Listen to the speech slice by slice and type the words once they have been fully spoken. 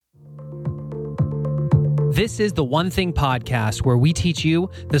This is the One Thing podcast, where we teach you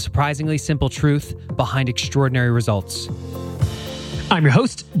the surprisingly simple truth behind extraordinary results. I'm your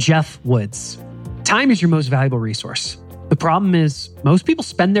host, Jeff Woods. Time is your most valuable resource. The problem is most people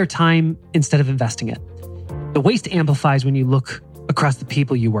spend their time instead of investing it. The waste amplifies when you look across the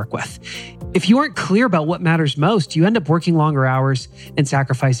people you work with. If you aren't clear about what matters most, you end up working longer hours and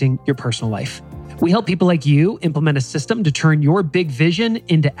sacrificing your personal life. We help people like you implement a system to turn your big vision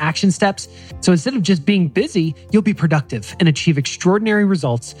into action steps. So instead of just being busy, you'll be productive and achieve extraordinary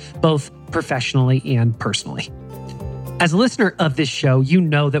results, both professionally and personally. As a listener of this show, you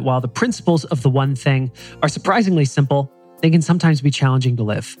know that while the principles of the One Thing are surprisingly simple, they can sometimes be challenging to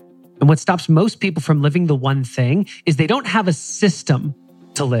live. And what stops most people from living the One Thing is they don't have a system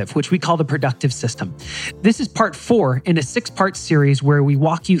to live, which we call the ProduKtive system. This is part 4 in a 6-part series where we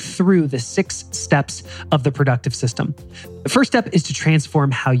walk you through the 6 steps of the ProduKtive system. The first step is to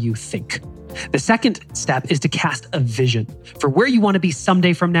transform how you think. The second step is to cast a vision for where you want to be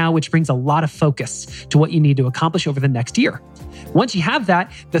someday from now, which brings a lot of focus to what you need to accomplish over the next year. Once you have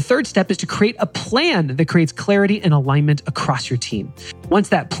that, the third step is to create a plan that creates clarity and alignment across your team. Once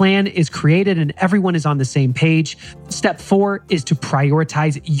that plan is created and everyone is on the same page, step 4 is to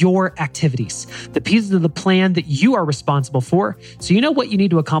prioritize your activities, the pieces of the plan that you are responsible for, so you know what you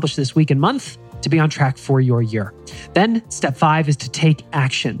need to accomplish this week and month to be on track for your year. Then step 5 is to take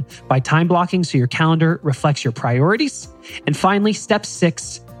action by time blocking so your calendar reflects your priorities. And finally, step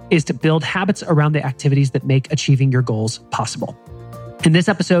 6 is to build habits around the activities that make achieving your goals possible. In this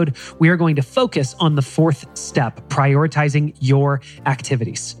episode, we are going to focus on the 4th step, prioritizing your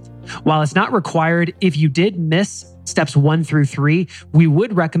activities. While it's not required, if you did miss steps 1 through 3, we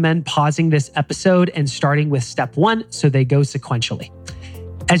would recommend pausing this episode and starting with step 1 so they go sequentially.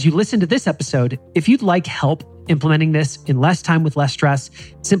 As you listen to this episode, if you'd like help implementing this in less time with less stress,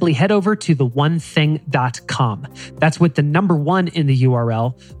 simply head over to theonething.com. That's with the number 1 in the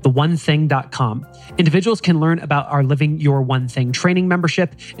URL, theonething.com. Individuals can learn about our Living Your One Thing training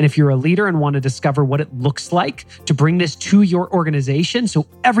membership. And if you're a leader and want to discover what it looks like to bring this to your organization so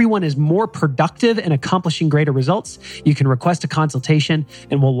everyone is more productive and accomplishing greater results, you can request a consultation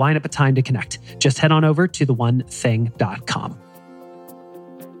and we'll line up a time to connect. Just head on over to theonething.com.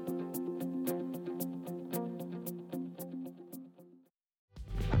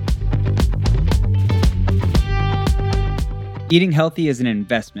 Eating healthy is an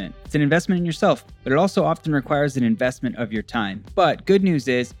investment. It's an investment in yourself, but it also often requires an investment of your time. But good news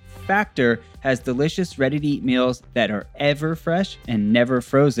is, Factor has delicious, ready-to-eat meals that are ever fresh and never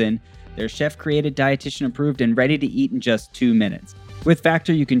frozen. They're chef-created, dietitian-approved, and ready to eat in just 2 minutes. With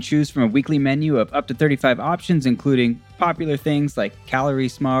Factor, you can choose from a weekly menu of up to 35 options, including popular things like Calorie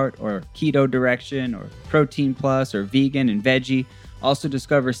Smart or Keto Direction or Protein Plus or Vegan and Veggie. Also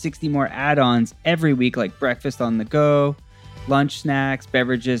discover 60 more add-ons every week like Breakfast on the Go, lunch snacks,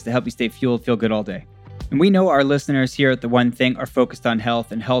 beverages to help you stay fueled, feel good all day. And we know our listeners here at The One Thing are focused on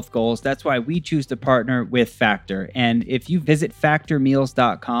health and health goals. That's why we choose to partner with Factor. And if you visit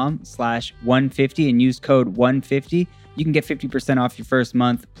factormeals.com/150 and use code 150, you can get 50% off your first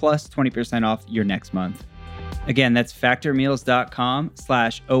month plus 20% off your next month. Again, that's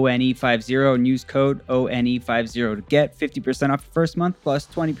factormeals.com/ONE50 and use code ONE50 to get 50% off your first month plus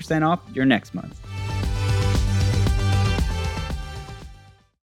 20% off your next month.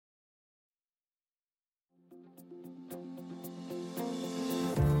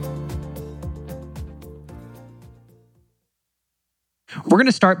 We're going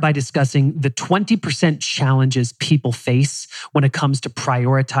to start by discussing the 20% challenges people face when it comes to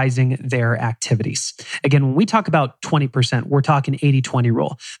prioritizing their activities. Again, when we talk about 20%, we're talking 80-20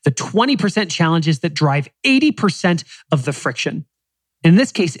 rule. The 20% challenges that drive 80% of the friction. In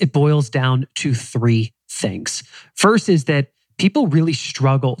this case, it boils down to 3 things. First is that people really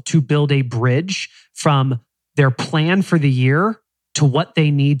struggle to build a bridge from their plan for the year to what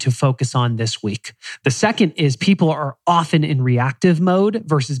they need to focus on this week. The second is people are often in reactive mode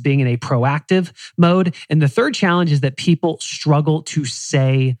versus being in a proactive mode. And the third challenge is that people struggle to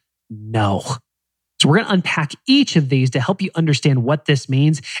say no. So we're going to unpack each of these to help you understand what this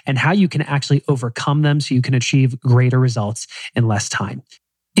means and how you can actually overcome them so you can achieve greater results in less time.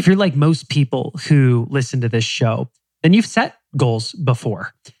 If you're like most people who listen to this show, then you've set goals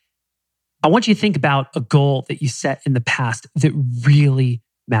before. I want you to think about a goal that you set in the past that really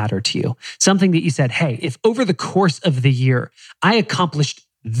mattered to you. Something that you said, hey, if over the course of the year I accomplished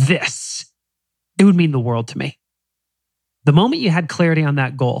this, it would mean the world to me. The moment you had clarity on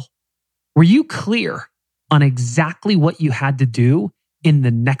that goal, were you clear on exactly what you had to do in the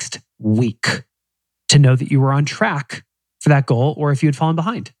next week to know that you were on track for that goal or if you had fallen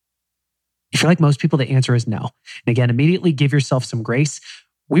behind? If you're like most people, the answer is no. And again, immediately give yourself some grace.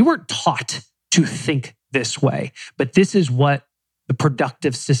 We weren't taught to think this way, but this is what the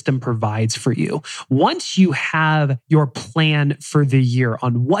ProduKtive system provides for you. Once you have your plan for the year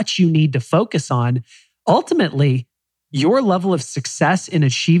on what you need to focus on, ultimately, your level of success in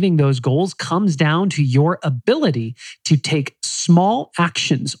achieving those goals comes down to your ability to take small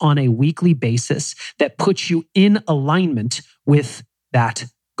actions on a weekly basis that puts you in alignment with that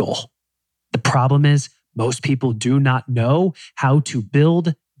goal. The problem is most people do not know how to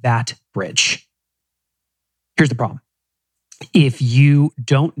build that bridge. Here's the problem. If you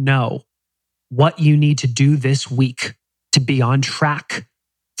don't know what you need to do this week to be on track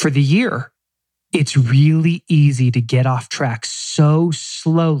for the year, it's really easy to get off track so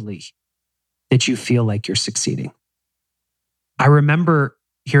slowly that you feel like you're succeeding. I remember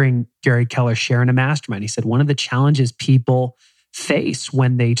hearing Gary Keller share in a mastermind. He said one of the challenges people face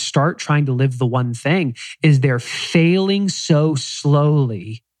when they start trying to live the one thing is they're failing so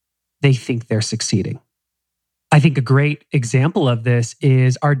slowly they think they're succeeding. I think a great example of this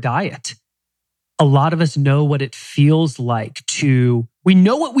is our diet. A lot of us know what it feels like we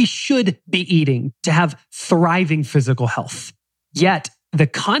know what we should be eating to have thriving physical health. Yet the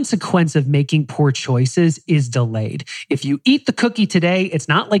consequence of making poor choices is delayed. If you eat the cookie today, it's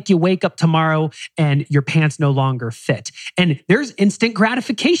not like you wake up tomorrow and your pants no longer fit. And there's instant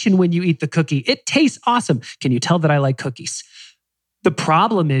gratification when you eat the cookie. It tastes awesome. Can you tell that I like cookies? The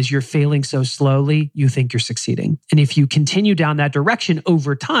problem is you're failing so slowly, you think you're succeeding. And if you continue down that direction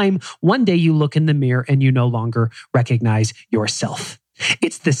over time, one day you look in the mirror and you no longer recognize yourself.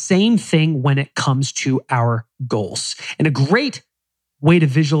 It's the same thing when it comes to our goals. And a great way to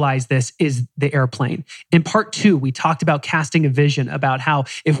visualize this is the airplane. In part 2, we talked about casting a vision about how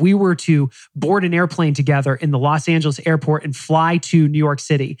if we were to board an airplane together in the Los Angeles airport and fly to New York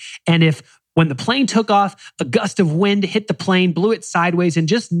City, and if when the plane took off, a gust of wind hit the plane, blew it sideways, and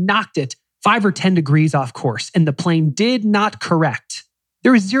just knocked it 5 or 10 degrees off course, and the plane did not correct,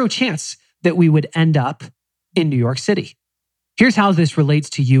 there was zero chance that we would end up in New York City. Here's how this relates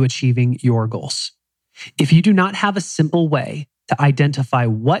to you achieving your goals. If you do not have a simple way to identify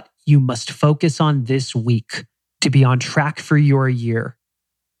what you must focus on this week to be on track for your year,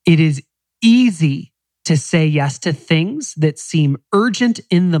 it is easy to say yes to things that seem urgent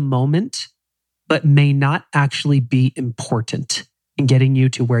in the moment, but may not actually be important in getting you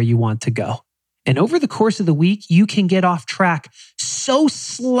to where you want to go. And over the course of the week, you can get off track so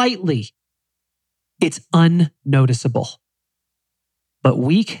slightly, it's unnoticeable. But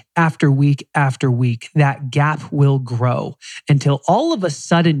week after week after week, that gap will grow until all of a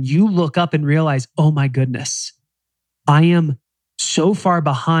sudden you look up and realize, oh my goodness, I am so far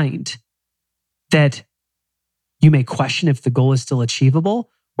behind that you may question if the goal is still achievable,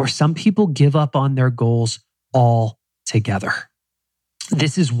 or some people give up on their goals altogether.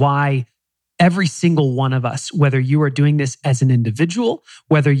 This is why every single one of us, whether you are doing this as an individual,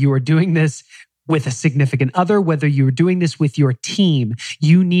 whether you are doing this with a significant other, whether you're doing this with your team,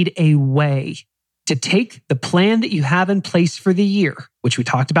 you need a way to take the plan that you have in place for the year, which we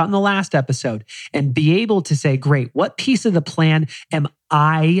talked about in the last episode, and be able to say, great, what piece of the plan am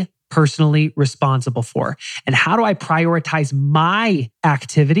I personally responsible for? And how do I prioritize my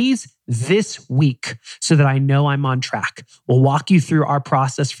activities this week so that I know I'm on track? We'll walk you through our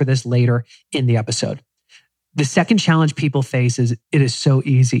process for this later in the episode. The second challenge people face is it is so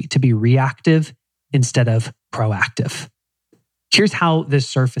easy to be reactive instead of proactive. Here's how this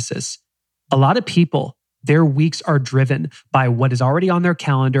surfaces. A lot of people, their weeks are driven by what is already on their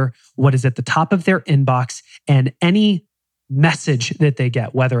calendar, what is at the top of their inbox, and any message that they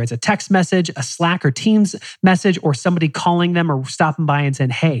get, whether it's a text message, a Slack or Teams message, or somebody calling them or stopping by and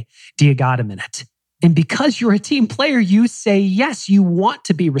saying, hey, do you got a minute? And because you're a team player, you say yes. You want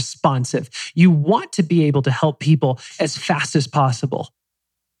to be responsive. You want to be able to help people as fast as possible.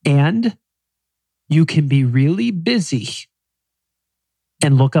 And you can be really busy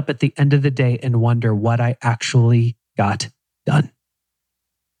and look up at the end of the day and wonder what I actually got done.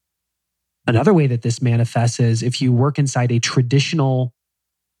 Another way that this manifests is if you work inside a traditional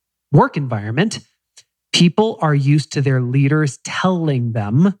work environment, people are used to their leaders telling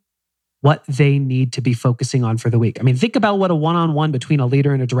them what they need to be focusing on for the week. I mean, think about what a one-on-one between a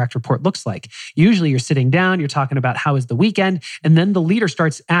leader and a direct report looks like. Usually you're sitting down, you're talking about how is the weekend, and then the leader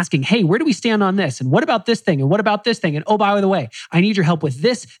starts asking, hey, where do we stand on this? And what about this thing? And what about this thing? And oh, by the way, I need your help with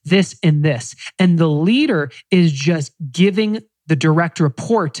this, this, and this. And the leader is just giving the direct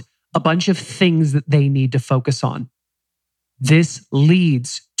report a bunch of things that they need to focus on. This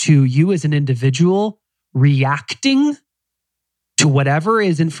leads to you as an individual reacting to whatever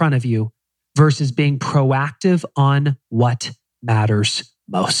is in front of you versus being proactive on what matters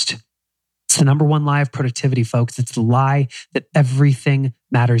most. It's the number one lie of productivity, folks. It's the lie that everything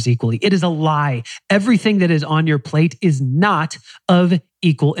matters equally. It is a lie. Everything that is on your plate is not of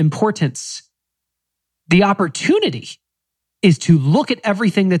equal importance. The opportunity is to look at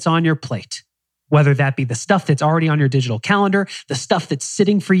everything that's on your plate, whether that be the stuff that's already on your digital calendar, the stuff that's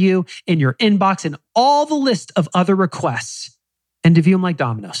sitting for you in your inbox, and all the list of other requests, and to view them like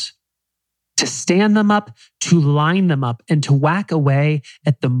dominoes, to stand them up, to line them up, and to whack away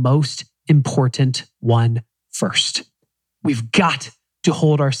at the most important one first. We've got to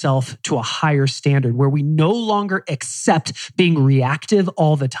hold ourselves to a higher standard where we no longer accept being reactive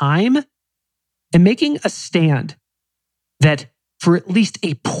all the time and making a stand that for at least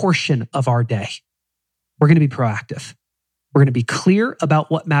a portion of our day, we're going to be proactive. We're going to be clear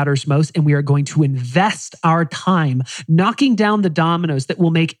about what matters most, and we are going to invest our time knocking down the dominoes that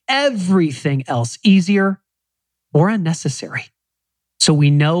will make everything else easier or unnecessary. So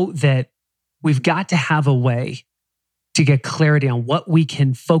we know that we've got to have a way to get clarity on what we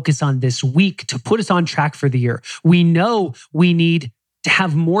can focus on this week to put us on track for the year. We know we need to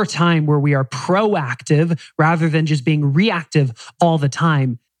have more time where we are proactive rather than just being reactive all the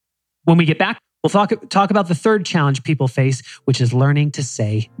time. When we get back, we'll talk about the third challenge people face, which is learning to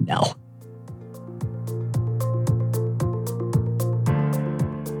say no.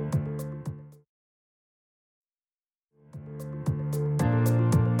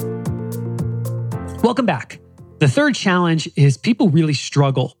 Welcome back. The third challenge is people really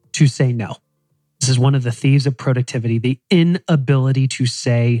struggle to say no. This is one of the thieves of productivity, the inability to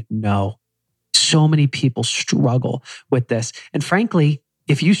say no. So many people struggle with this. And frankly,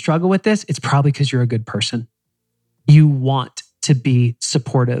 if you struggle with this, it's probably because you're a good person. You want to be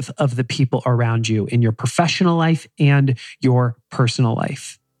supportive of the people around you in your professional life and your personal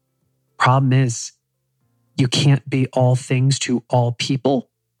life. Problem is, you can't be all things to all people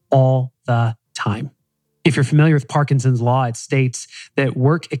all the time. If you're familiar with Parkinson's law, it states that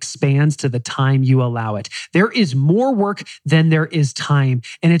work expands to the time you allow it. There is more work than there is time.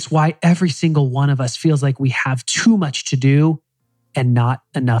 And it's why every single one of us feels like we have too much to do and not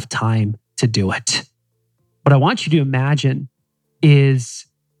enough time to do it. What I want you to imagine is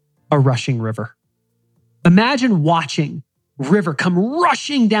a rushing river. Imagine watching river come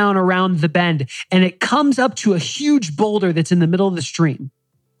rushing down around the bend, and it comes up to a huge boulder that's in the middle of the stream.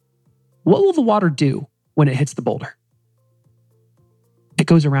 What will the water do when it hits the boulder? It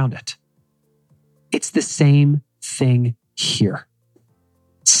goes around it. It's the same thing here.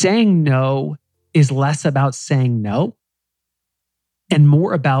 Saying no is less about saying no and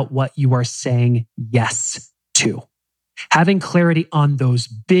more about what you are saying yes to. Having clarity on those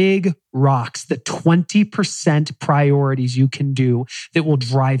big rocks, the 20% priorities you can do that will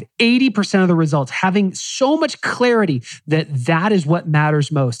drive 80% of the results. Having so much clarity that that is what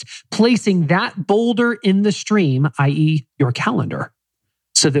matters most. Placing that boulder in the stream, i.e. your calendar,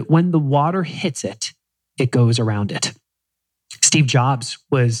 so that when the water hits it, it goes around it. Steve Jobs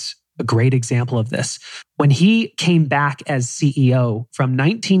was a great example of this. When he came back as CEO from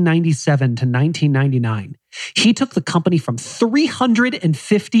 1997 to 1999, he took the company from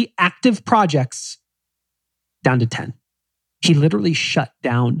 350 active projects down to 10. He literally shut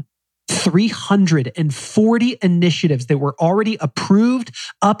down 340 initiatives that were already approved,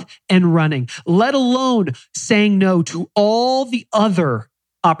 up and running, let alone saying no to all the other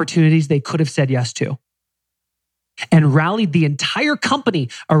opportunities they could have said yes to, and rallied the entire company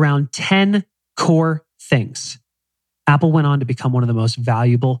around 10 core things. Apple went on to become one of the most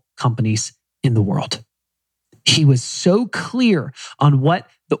valuable companies in the world. He was so clear on what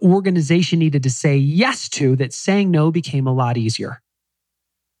the organization needed to say yes to that saying no became a lot easier.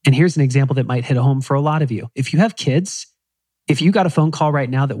 And here's an example that might hit home for a lot of you. If you have kids, if you got a phone call right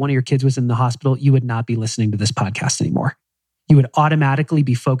now that one of your kids was in the hospital, you would not be listening to this podcast anymore. You would automatically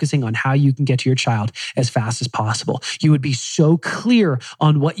be focusing on how you can get to your child as fast as possible. You would be so clear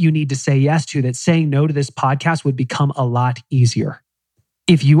on what you need to say yes to that saying no to this podcast would become a lot easier.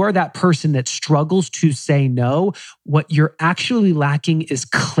 If you are that person that struggles to say no, what you're actually lacking is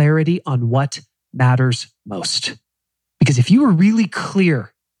clarity on what matters most. Because if you were really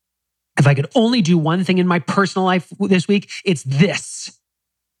clear, if I could only do one thing in my personal life this week, it's this.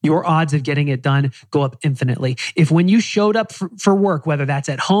 Your odds of getting it done go up infinitely. If when you showed up for work, whether that's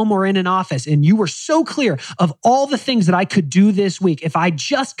at home or in an office, and you were so clear of all the things that I could do this week, if I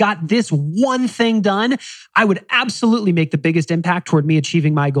just got this one thing done, I would absolutely make the biggest impact toward me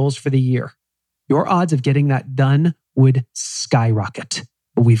achieving my goals for the year. Your odds of getting that done would skyrocket.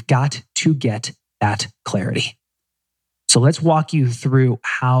 But we've got to get that clarity. So let's walk you through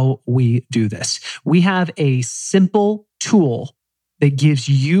how we do this. We have a simple tool that gives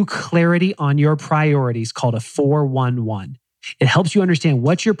you clarity on your priorities called a 411. It helps you understand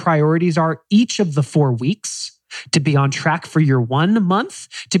what your priorities are each of the 4 weeks to be on track for your 1 month,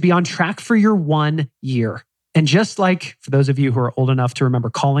 to be on track for your 1 year. And just like for those of you who are old enough to remember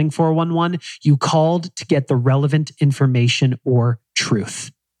calling 411, you called to get the relevant information or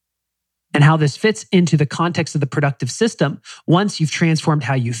truth. And how this fits into the context of the productive system. Once you've transformed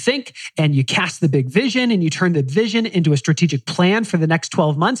how you think and you cast the big vision and you turn the vision into a strategic plan for the next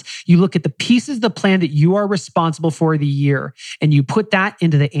 12 months, you look at the pieces of the plan that you are responsible for the year and you put that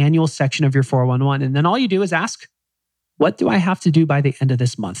into the annual section of your 411. And then all you do is ask, what do I have to do by the end of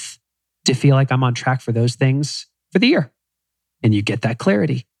this month to feel like I'm on track for those things for the year? And you get that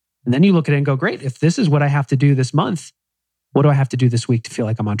clarity. And then you look at it and go, great, if this is what I have to do this month, what do I have to do this week to feel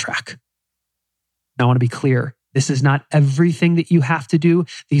like I'm on track? Now, I want to be clear. This is not everything that you have to do.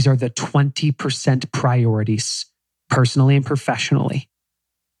 These are the 20% priorities, personally and professionally,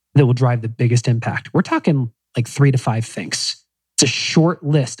 that will drive the biggest impact. We're talking like 3 to 5 things. It's a short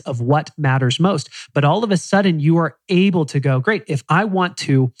list of what matters most. But all of a sudden, you are able to go, great, if I want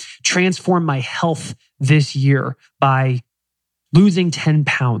to transform my health this year by losing 10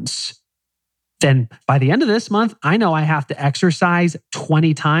 pounds, then by the end of this month, I know I have to exercise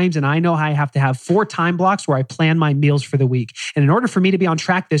 20 times and I know I have to have 4 time blocks where I plan my meals for the week. And in order for me to be on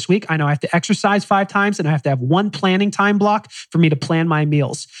track this week, I know I have to exercise 5 times and I have to have 1 planning time block for me to plan my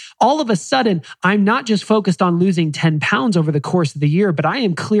meals. All of a sudden, I'm not just focused on losing 10 pounds over the course of the year, but I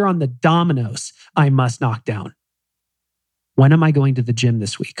am clear on the dominoes I must knock down. When am I going to the gym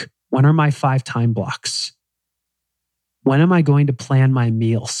this week? When are my 5 time blocks? When am I going to plan my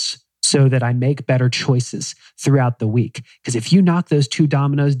meals so that I make better choices throughout the week? Because if you knock those 2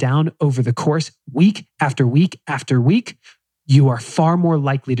 dominoes down over the course, week after week after week, you are far more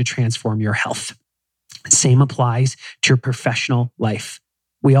likely to transform your health. Same applies to your professional life.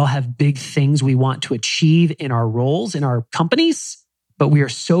 We all have big things we want to achieve in our roles, in our companies, but we are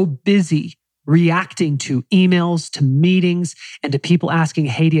so busy reacting to emails, to meetings, and to people asking,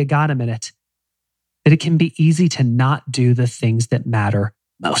 hey, do you got a minute? That it can be easy to not do the things that matter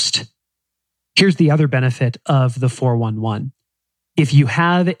most. Here's the other benefit of the 411. If you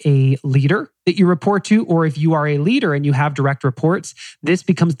have a leader that you report to, or if you are a leader and you have direct reports, this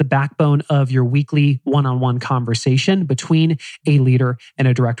becomes the backbone of your weekly one-on-one conversation between a leader and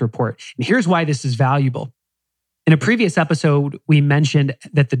a direct report. And here's why this is valuable. In a previous episode, we mentioned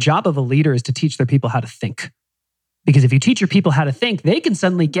that the job of a leader is to teach their people how to think. Because if you teach your people how to think, they can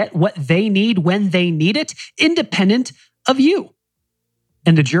suddenly get what they need when they need it, independent of you.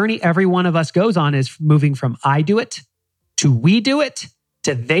 And the journey every one of us goes on is moving from I do it, to we do it,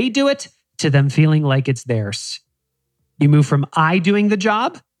 to they do it, to them feeling like it's theirs. You move from I doing the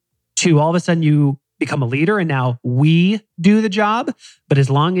job to all of a sudden you become a leader and now we do the job. But as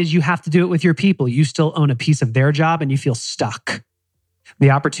long as you have to do it with your people, you still own a piece of their job and you feel stuck. The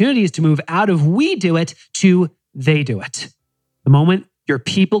opportunity is to move out of we do it to they do it. The moment your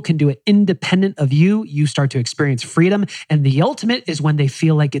people can do it independent of you, you start to experience freedom. And the ultimate is when they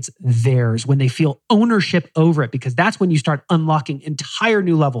feel like it's theirs, when they feel ownership over it, because that's when you start unlocking entire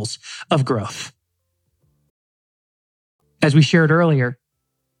new levels of growth. As we shared earlier,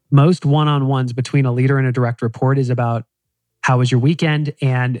 most one-on-ones between a leader and a direct report is about how was your weekend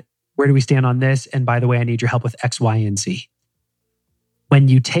and where do we stand on this? And by the way, I need your help with X, Y, and Z. When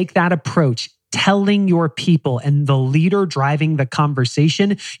you take that approach, telling your people and the leader driving the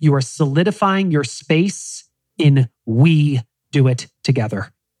conversation, you are solidifying your space in we do it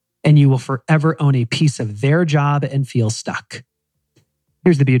together. And you will forever own a piece of their job and feel stuck.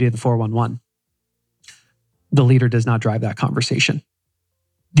 Here's the beauty of the 411. The leader does not drive that conversation.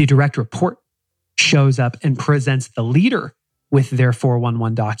 The direct report shows up and presents the leader with their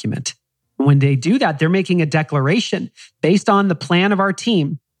 411 document. When they do that, they're making a declaration based on the plan of our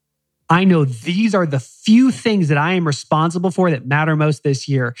team. I know these are the few things that I am responsible for that matter most this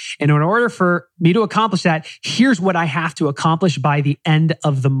year. And in order for me to accomplish that, here's what I have to accomplish by the end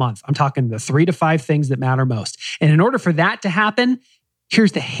of the month. I'm talking the 3 to 5 things that matter most. And in order for that to happen,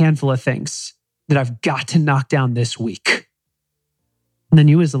 here's the handful of things that I've got to knock down this week. And then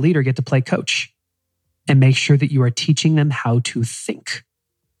you as a leader get to play coach and make sure that you are teaching them how to think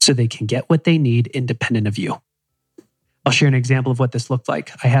so they can get what they need independent of you. I'll share an example of what this looked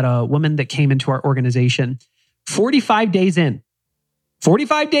like. I had a woman that came into our organization 45 days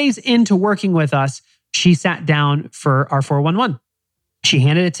into working with us, she sat down for our 411. She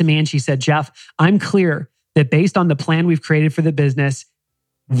handed it to me and she said, Jeff, I'm clear that based on the plan we've created for the business,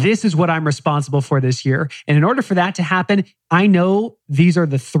 This is what I'm responsible for this year. And in order for that to happen, I know these are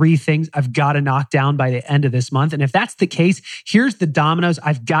the 3 things I've got to knock down by the end of this month. And if that's the case, here's the dominoes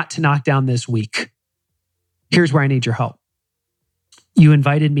I've got to knock down this week. Here's where I need your help. You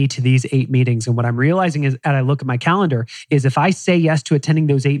invited me to these 8 meetings. And what I'm realizing is, as I look at my calendar, is if I say yes to attending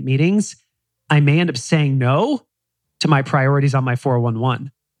those 8 meetings, I may end up saying no to my priorities on my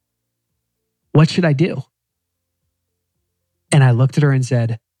 411. What should I do? And I looked at her and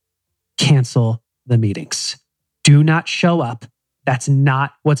said, cancel the meetings. Do not show up. That's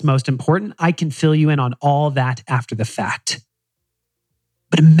not what's most important. I can fill you in on all that after the fact.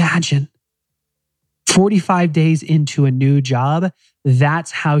 But imagine 45 days into a new job,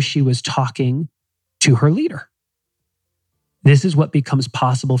 that's how she was talking to her leader. This is what becomes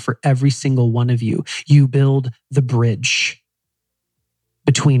possible for every single one of you. You build the bridge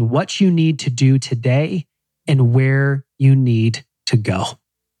between what you need to do today and where you need to go.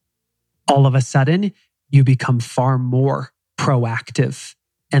 All of a sudden, you become far more proactive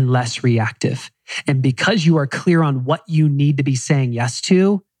and less reactive. And because you are clear on what you need to be saying yes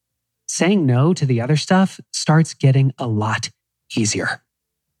to, saying no to the other stuff starts getting a lot easier.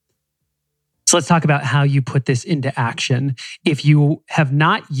 So let's talk about how you put this into action. If you have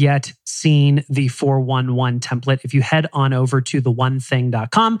not yet seen the 411 template, if you head on over to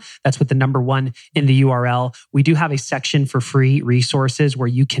theonething.com, that's with the number 1 in the URL, we do have a section for free resources where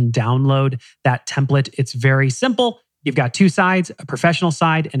you can download that template. It's very simple. You've got 2 sides, a professional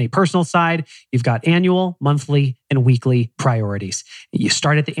side and a personal side. You've got annual, monthly, and weekly priorities. You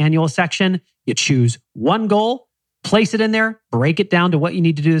start at the annual section, you choose one goal, place it in there, break it down to what you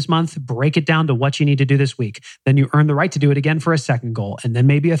need to do this month, break it down to what you need to do this week. Then you earn the right to do it again for a second goal, and then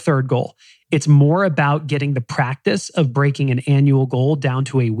maybe a third goal. It's more about getting the practice of breaking an annual goal down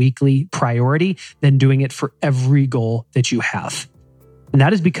to a weekly priority than doing it for every goal that you have. And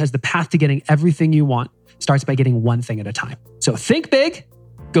that is because the path to getting everything you want starts by getting one thing at a time. So think big,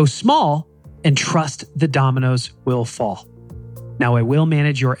 go small, and trust the dominoes will fall. Now, I will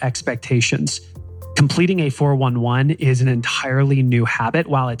manage your expectations. Completing a 411 is an entirely new habit.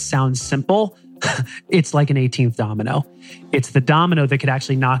 While it sounds simple, it's like an 18th domino. It's the domino that could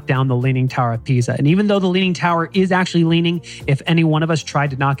actually knock down the Leaning Tower of Pisa. And even though the Leaning Tower is actually leaning, if any one of us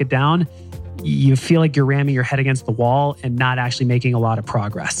tried to knock it down, you feel like you're ramming your head against the wall and not actually making a lot of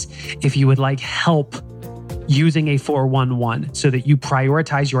progress. If you would like help using a 411 so that you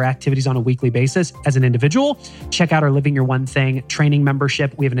prioritize your activities on a weekly basis as an individual, check out our Living Your One Thing training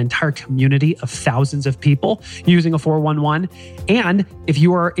membership. We have an entire community of thousands of people using a 411. And if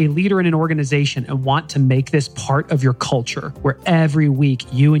you are a leader in an organization and want to make this part of your culture, where every week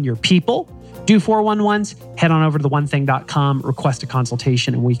you and your people do 411s, head on over to theonething.com, request a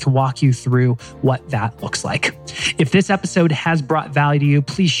consultation, and we can walk you through what that looks like. If this episode has brought value to you,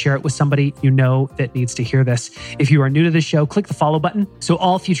 please share it with somebody you know that needs to hear this. If you are new to the show, click the follow button so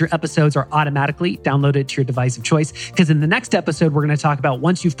all future episodes are automatically downloaded to your device of choice. Because in the next episode, we're going to talk about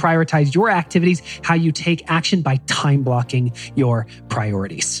once you've prioritized your activities, how you take action by time blocking your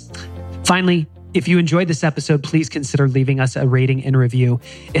priorities. Finally, if you enjoyed this episode, please consider leaving us a rating and review.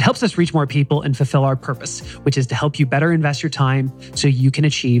 It helps us reach more people and fulfill our purpose, which is to help you better invest your time so you can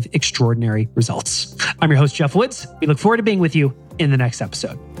achieve extraordinary results. I'm your host, Jeff Woods. We look forward to being with you in the next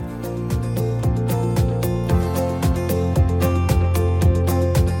episode.